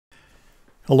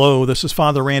Hello, this is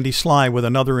Father Randy Sly with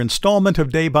another installment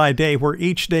of Day by Day, where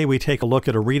each day we take a look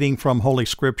at a reading from Holy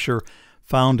Scripture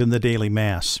found in the daily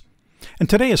Mass. And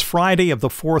today is Friday of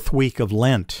the fourth week of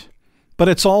Lent, but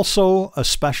it's also a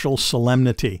special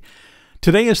solemnity.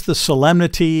 Today is the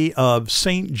solemnity of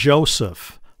Saint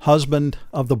Joseph, husband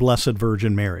of the Blessed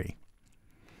Virgin Mary.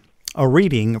 A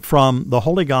reading from the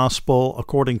Holy Gospel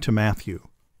according to Matthew.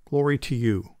 Glory to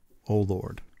you, O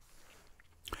Lord.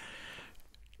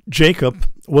 Jacob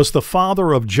was the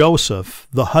father of Joseph,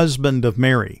 the husband of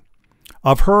Mary.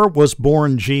 Of her was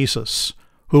born Jesus,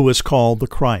 who is called the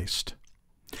Christ.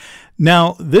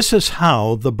 Now, this is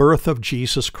how the birth of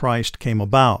Jesus Christ came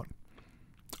about.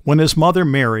 When his mother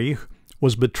Mary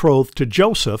was betrothed to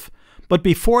Joseph, but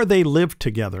before they lived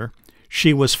together,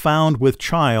 she was found with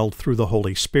child through the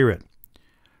Holy Spirit.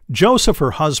 Joseph,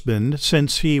 her husband,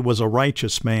 since he was a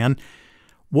righteous man,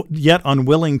 yet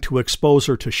unwilling to expose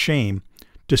her to shame,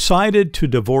 decided to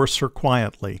divorce her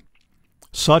quietly.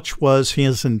 Such was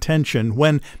his intention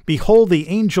when, behold, the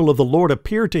angel of the Lord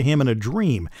appeared to him in a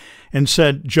dream and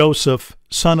said, Joseph,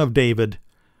 son of David,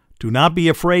 do not be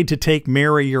afraid to take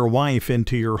Mary your wife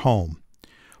into your home,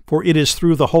 for it is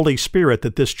through the Holy Spirit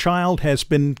that this child has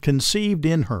been conceived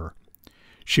in her.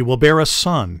 She will bear a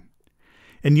son,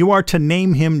 and you are to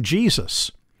name him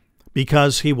Jesus,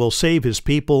 because he will save his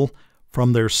people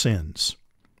from their sins.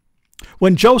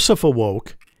 When Joseph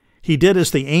awoke, he did as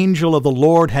the angel of the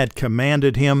Lord had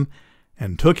commanded him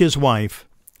and took his wife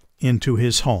into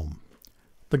his home.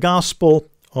 The Gospel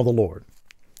of the Lord.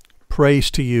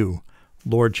 Praise to you,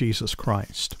 Lord Jesus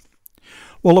Christ.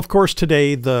 Well, of course,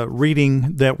 today the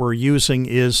reading that we're using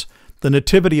is the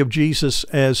Nativity of Jesus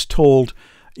as told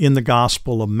in the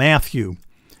Gospel of Matthew.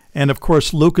 And of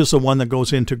course, Luke is the one that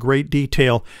goes into great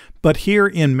detail. But here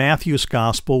in Matthew's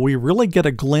Gospel, we really get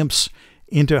a glimpse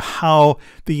into how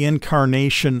the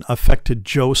incarnation affected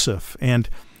Joseph and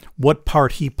what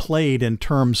part he played in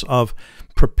terms of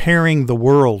preparing the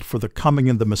world for the coming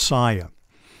of the Messiah.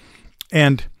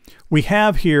 And we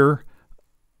have here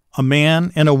a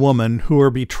man and a woman who are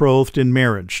betrothed in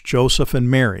marriage, Joseph and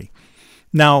Mary.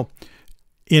 Now,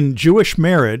 in Jewish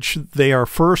marriage, they are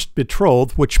first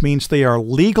betrothed, which means they are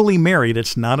legally married.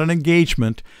 It's not an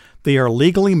engagement. They are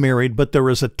legally married, but there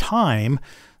is a time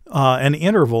an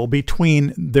interval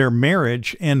between their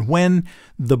marriage and when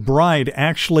the bride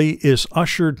actually is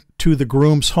ushered to the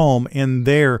groom's home and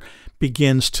there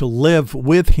begins to live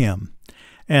with him.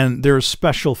 And there's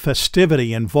special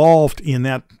festivity involved in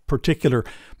that particular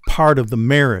part of the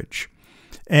marriage.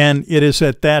 And it is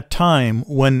at that time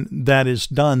when that is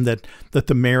done that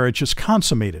the marriage is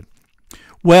consummated.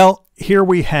 Well, here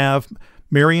we have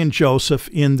Mary and Joseph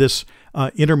in this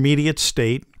intermediate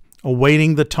state,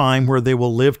 awaiting the time where they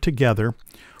will live together,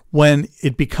 when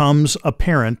it becomes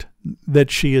apparent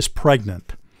that she is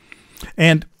pregnant.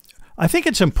 And I think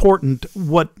it's important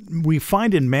what we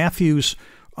find in Matthew's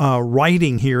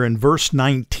writing here in verse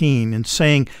 19 and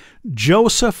saying,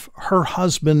 Joseph, her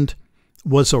husband,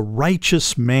 was a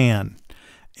righteous man.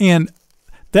 And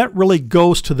that really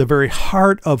goes to the very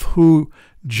heart of who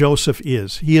Joseph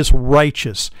is. He is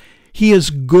righteous. He is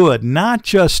good, not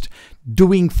just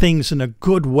doing things in a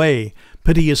good way,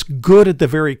 but he is good at the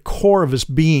very core of his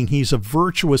being. He's a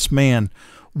virtuous man,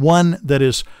 one that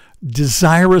is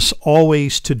desirous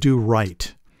always to do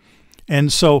right.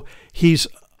 And so he's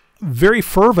very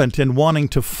fervent in wanting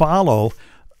to follow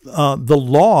the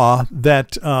law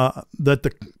that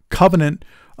the covenant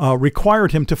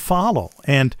required him to follow.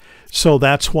 And so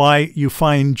that's why you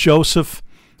find Joseph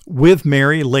with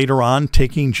Mary later on,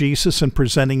 taking Jesus and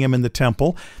presenting him in the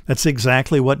temple. That's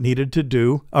exactly what needed to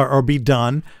do or be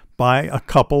done by a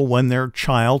couple when their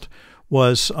child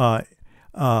was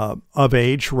of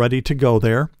age, ready to go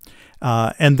there.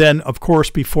 And then, of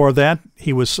course, before that,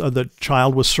 the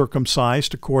child was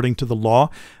circumcised according to the law,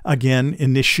 again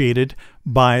initiated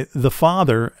by the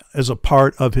father as a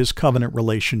part of his covenant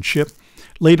relationship.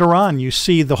 Later on, you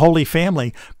see the Holy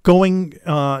Family going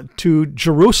to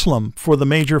Jerusalem for the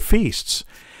major feasts.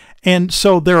 And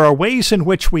so there are ways in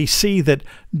which we see that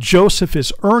Joseph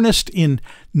is earnest in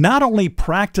not only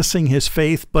practicing his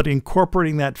faith, but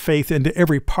incorporating that faith into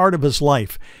every part of his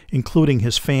life, including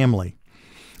his family.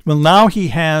 Well, now he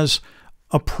has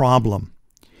a problem.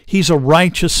 He's a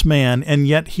righteous man, and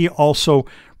yet he also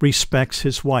respects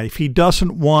his wife. He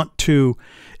doesn't want to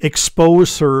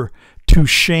expose her to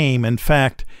shame. In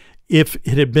fact, if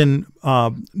it had been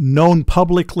known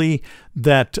publicly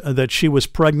that she was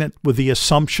pregnant with the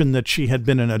assumption that she had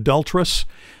been an adulteress,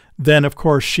 then of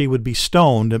course she would be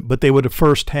stoned. But they would have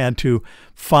first had to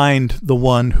find the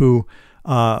one who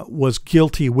was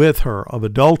guilty with her of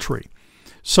adultery.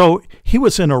 So he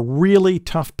was in a really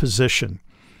tough position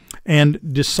and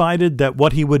decided that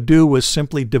what he would do was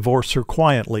simply divorce her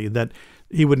quietly, that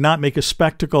he would not make a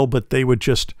spectacle, but they would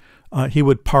just, he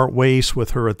would part ways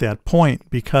with her at that point,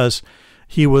 because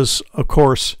he was, of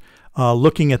course,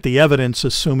 looking at the evidence,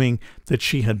 assuming that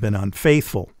she had been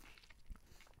unfaithful.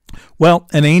 Well,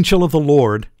 an angel of the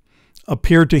Lord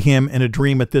appeared to him in a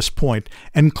dream at this point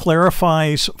and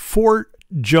clarifies for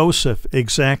Joseph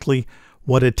exactly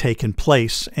what had taken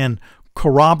place, and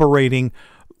corroborating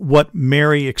what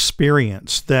Mary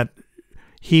experienced, that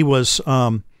he was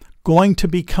going to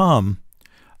become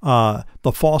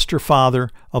the foster father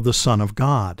of the Son of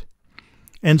God.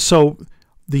 And so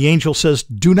the angel says,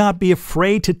 "Do not be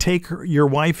afraid to take your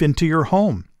wife into your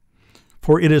home,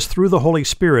 for it is through the Holy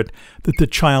Spirit that the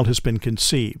child has been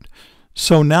conceived."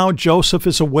 So now Joseph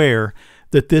is aware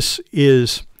that this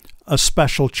is a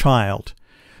special child.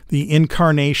 The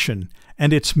incarnation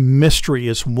and its mystery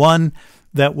is one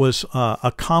that was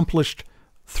accomplished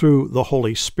through the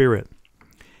Holy Spirit.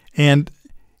 And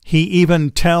he even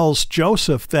tells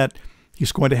Joseph that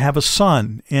he's going to have a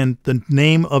son, and the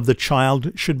name of the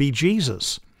child should be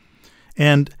Jesus,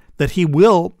 and that he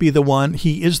will be the one,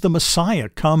 he is the Messiah,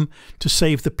 come to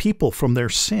save the people from their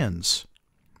sins.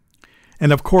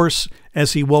 And of course,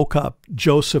 as he woke up,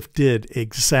 Joseph did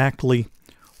exactly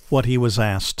what he was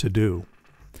asked to do.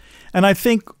 And I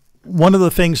think one of the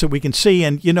things that we can see,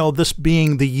 and this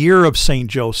being the year of St.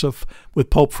 Joseph, with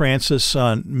Pope Francis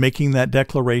making that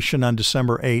declaration on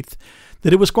December 8th,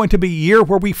 that it was going to be a year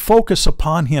where we focus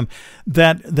upon him,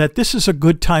 that this is a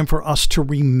good time for us to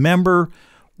remember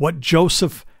what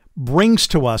Joseph brings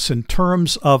to us in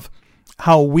terms of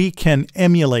how we can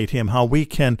emulate him, how we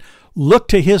can look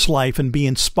to his life and be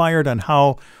inspired on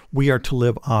how we are to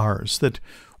live ours, that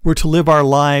we're to live our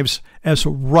lives as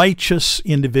righteous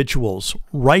individuals,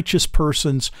 righteous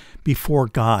persons before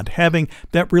God, having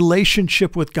that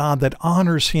relationship with God that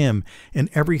honors him in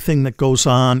everything that goes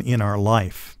on in our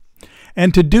life.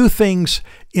 And to do things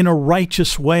in a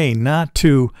righteous way, not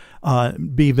to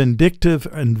be vindictive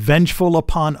and vengeful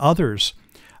upon others,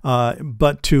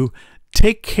 but to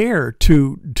take care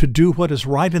to do what is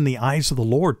right in the eyes of the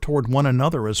Lord toward one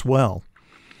another as well.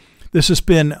 This has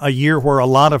been a year where a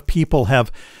lot of people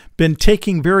have been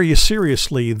taking very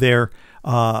seriously their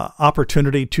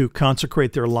opportunity to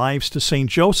consecrate their lives to St.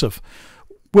 Joseph,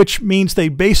 which means they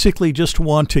basically just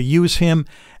want to use him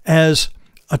as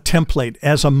a template,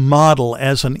 as a model,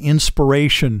 as an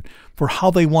inspiration for how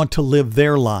they want to live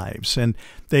their lives. And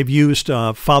they've used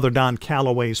Father Don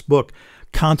Calloway's book,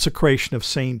 Consecration of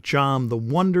St. John, The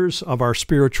Wonders of Our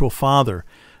Spiritual Father,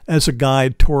 as a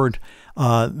guide toward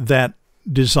that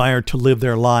desire to live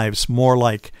their lives more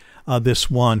like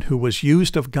this one who was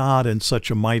used of God in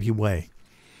such a mighty way.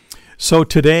 So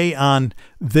today, on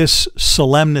this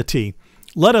solemnity,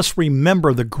 let us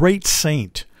remember the great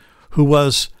saint who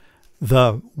was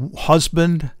the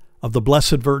husband of the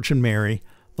Blessed Virgin Mary,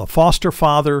 the foster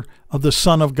father of the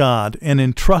Son of God, and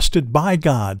entrusted by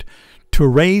God to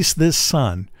raise this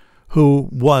Son who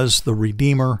was the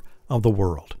Redeemer of the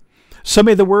world. So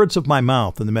may the words of my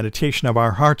mouth and the meditation of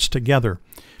our hearts together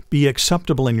be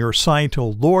acceptable in your sight, O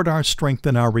Lord, our strength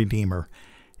and our Redeemer.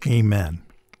 Amen.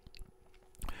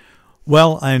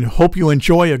 Well, I hope you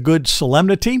enjoy a good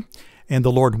solemnity, and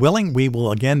the Lord willing, we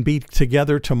will again be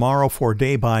together tomorrow for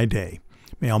Day by Day.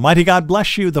 May Almighty God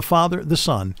bless you, the Father, the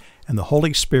Son, and the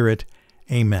Holy Spirit.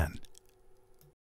 Amen.